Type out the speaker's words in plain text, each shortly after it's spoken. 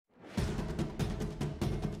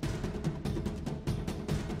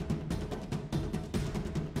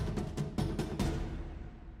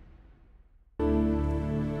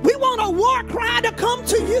war cry to come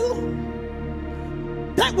to you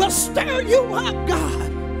that will stir you up,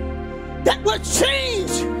 God, that will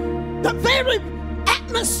change the very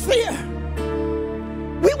atmosphere.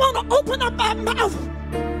 We want to open up our mouth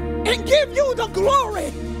and give you the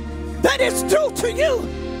glory that is due to you.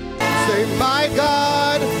 Say, my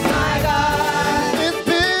God, is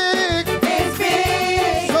big,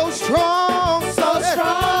 so strong, so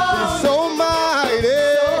mighty,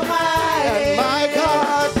 and my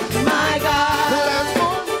God,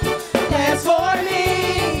 plans for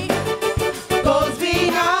me goes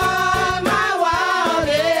beyond my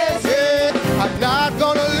wildest. Yeah, I'm not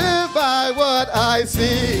gonna live by what I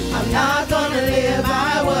see. I'm not gonna live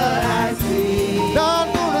by what I see.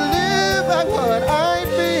 Not gonna live by what I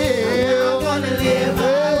feel. I'm not gonna live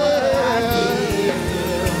by what I feel.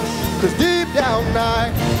 'Cause deep down I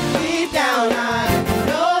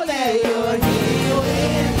know that you're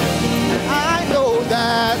healing me. I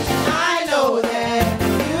know that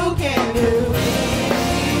you can do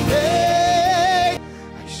anything.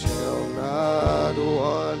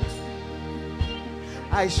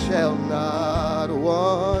 I shall not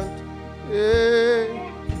want. Yeah.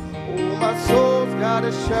 Oh, my soul's got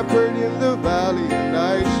a shepherd in the valley, and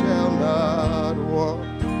I shall not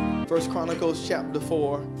want. 1 Chronicles chapter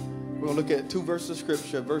 4. We're going to look at 2 verses of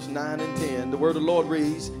scripture, verse 9 and 10. The word of the Lord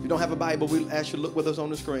reads, if you don't have a Bible, we'll ask you to look with us on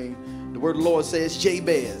the screen. The word of the Lord says,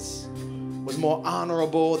 Jabez was more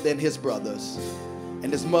honorable than his brothers,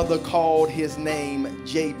 and his mother called his name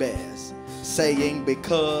Jabez, saying,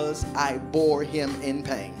 because I bore him in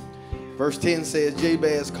pain. Verse 10 says,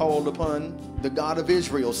 Jabez called upon the God of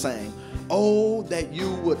Israel, saying, oh, that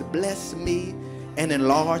you would bless me and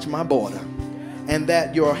enlarge my border, and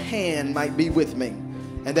that your hand might be with me,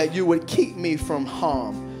 and that you would keep me from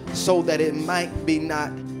harm, so that it might be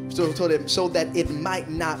not so that it might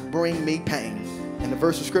not bring me pain. And the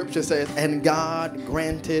verse of scripture says, and God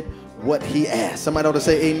granted what he asked. Somebody ought to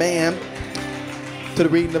say amen to the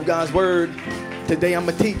reading of God's word. Today I'm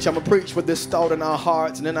going to preach with this thought in our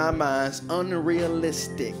hearts and in our minds: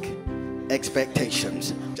 unrealistic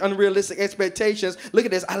expectations. Unrealistic expectations. Look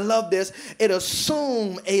at this. I love this. It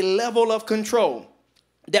assumes a level of control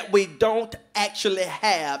that we don't actually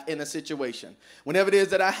have in a situation. Whenever it is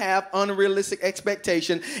that I have unrealistic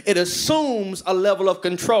expectation, it assumes a level of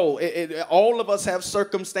control. All of us have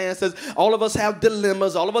circumstances, all of us have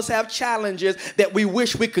dilemmas, all of us have challenges that we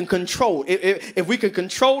wish we can control. If we can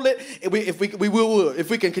control it, we would. If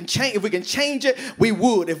we can change it, we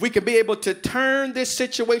would. If we could be able to turn this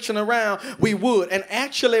situation around, we would. And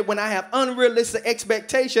actually, when I have unrealistic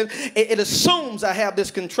expectation, it assumes I have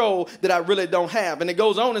this control that I really don't have. And it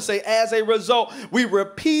goes on to say, as a result, we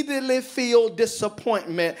repeatedly feel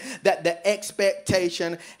disappointment that the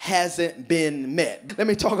expectation hasn't been met. Let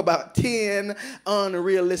me talk about 10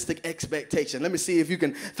 unrealistic expectations. Let me see if you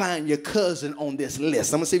can find your cousin on this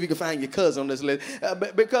list. I'm going to see if you can find your cousin on this list.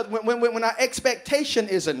 Because when our expectation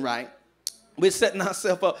isn't right, we're setting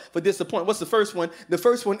ourselves up for disappointment. What's the first one? The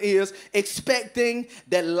first one is expecting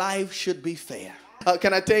that life should be fair.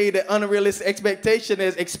 Can I tell you that unrealistic expectation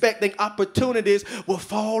is expecting opportunities will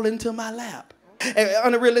fall into my lap. And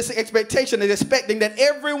unrealistic expectation is expecting that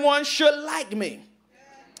everyone should like me.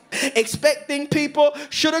 Expecting people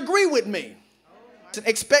should agree with me.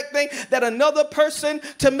 Expecting that another person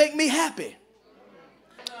to make me happy.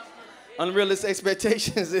 Unrealistic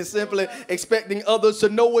expectations is simply expecting others to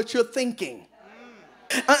know what you're thinking.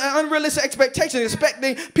 Unrealistic expectation is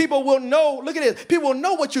expecting people will know, look at this, people will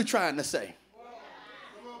know what you're trying to say.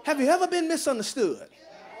 Have you ever been misunderstood?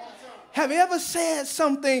 Have you ever said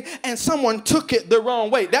something and someone took it the wrong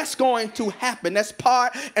way? That's going to happen. That's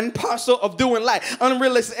part and parcel of doing life.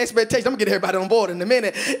 Unrealistic expectation, I'm going to get everybody on board in a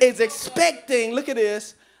minute, is expecting, look at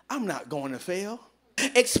this, I'm not going to fail.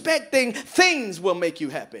 Expecting things will make you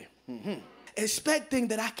happy. Expecting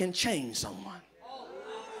that I can change someone.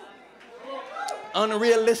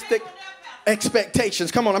 Unrealistic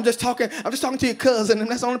expectations. Come on, I'm just talking to your cousin, and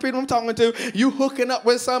that's the only people I'm talking to. You hooking up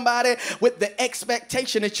with somebody with the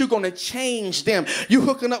expectation that you're going to change them. You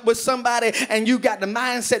hooking up with somebody and you got the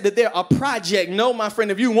mindset that they're a project. No, my friend,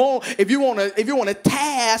 if you want a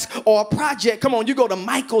task or a project, come on, you go to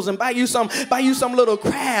Michael's and buy you some little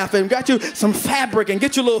craft and got you some fabric and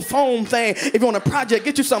get you a little foam thing. If you want a project,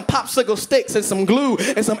 get you some popsicle sticks and some glue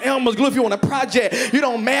and some Elmer's glue. If you want a project, you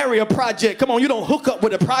don't marry a project. Come on, you don't hook up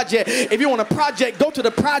with a project. If you want a project, go to the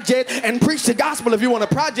project and preach the gospel if you want a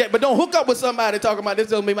project, but don't hook up with somebody talking about this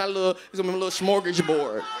is gonna be my little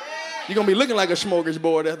smorgasbord. You're gonna be looking like a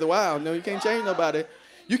smorgasbord after a while. No, you can't change nobody.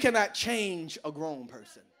 You cannot change a grown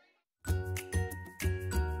person.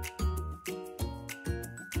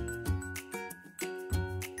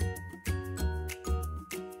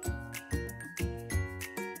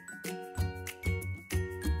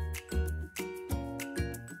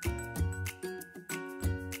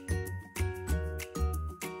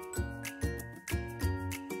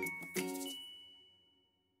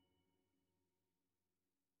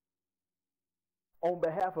 On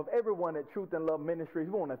behalf of everyone at Truth and Love Ministries,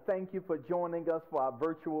 we want to thank you for joining us for our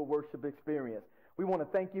virtual worship experience. We want to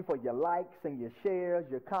thank you for your likes and your shares,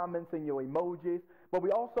 your comments and your emojis. But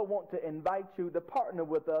we also want to invite you to partner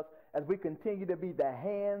with us as we continue to be the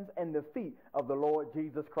hands and the feet of the Lord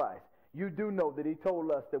Jesus Christ. You do know that he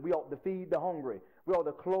told us that we ought to feed the hungry, we ought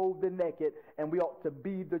to clothe the naked, and we ought to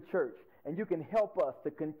be the church. And you can help us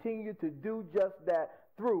to continue to do just that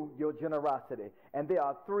through your generosity. And there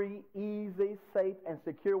are 3 easy, safe, and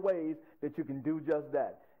secure ways that you can do just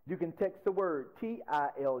that. You can text the word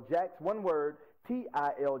TILJAX, one word,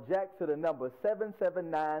 TILJAX to the number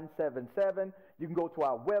 77977. You can go to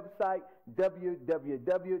our website,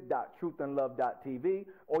 www.truthandlove.tv,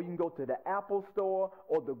 or you can go to the Apple Store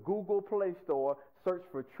or the Google Play Store, search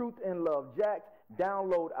for Truth and Love Jax,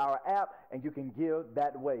 download our app, and you can give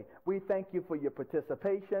that way. We thank you for your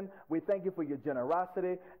participation. We thank you for your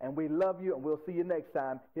generosity, and we love you, and we'll see you next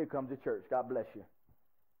time. Here comes the church. God bless you.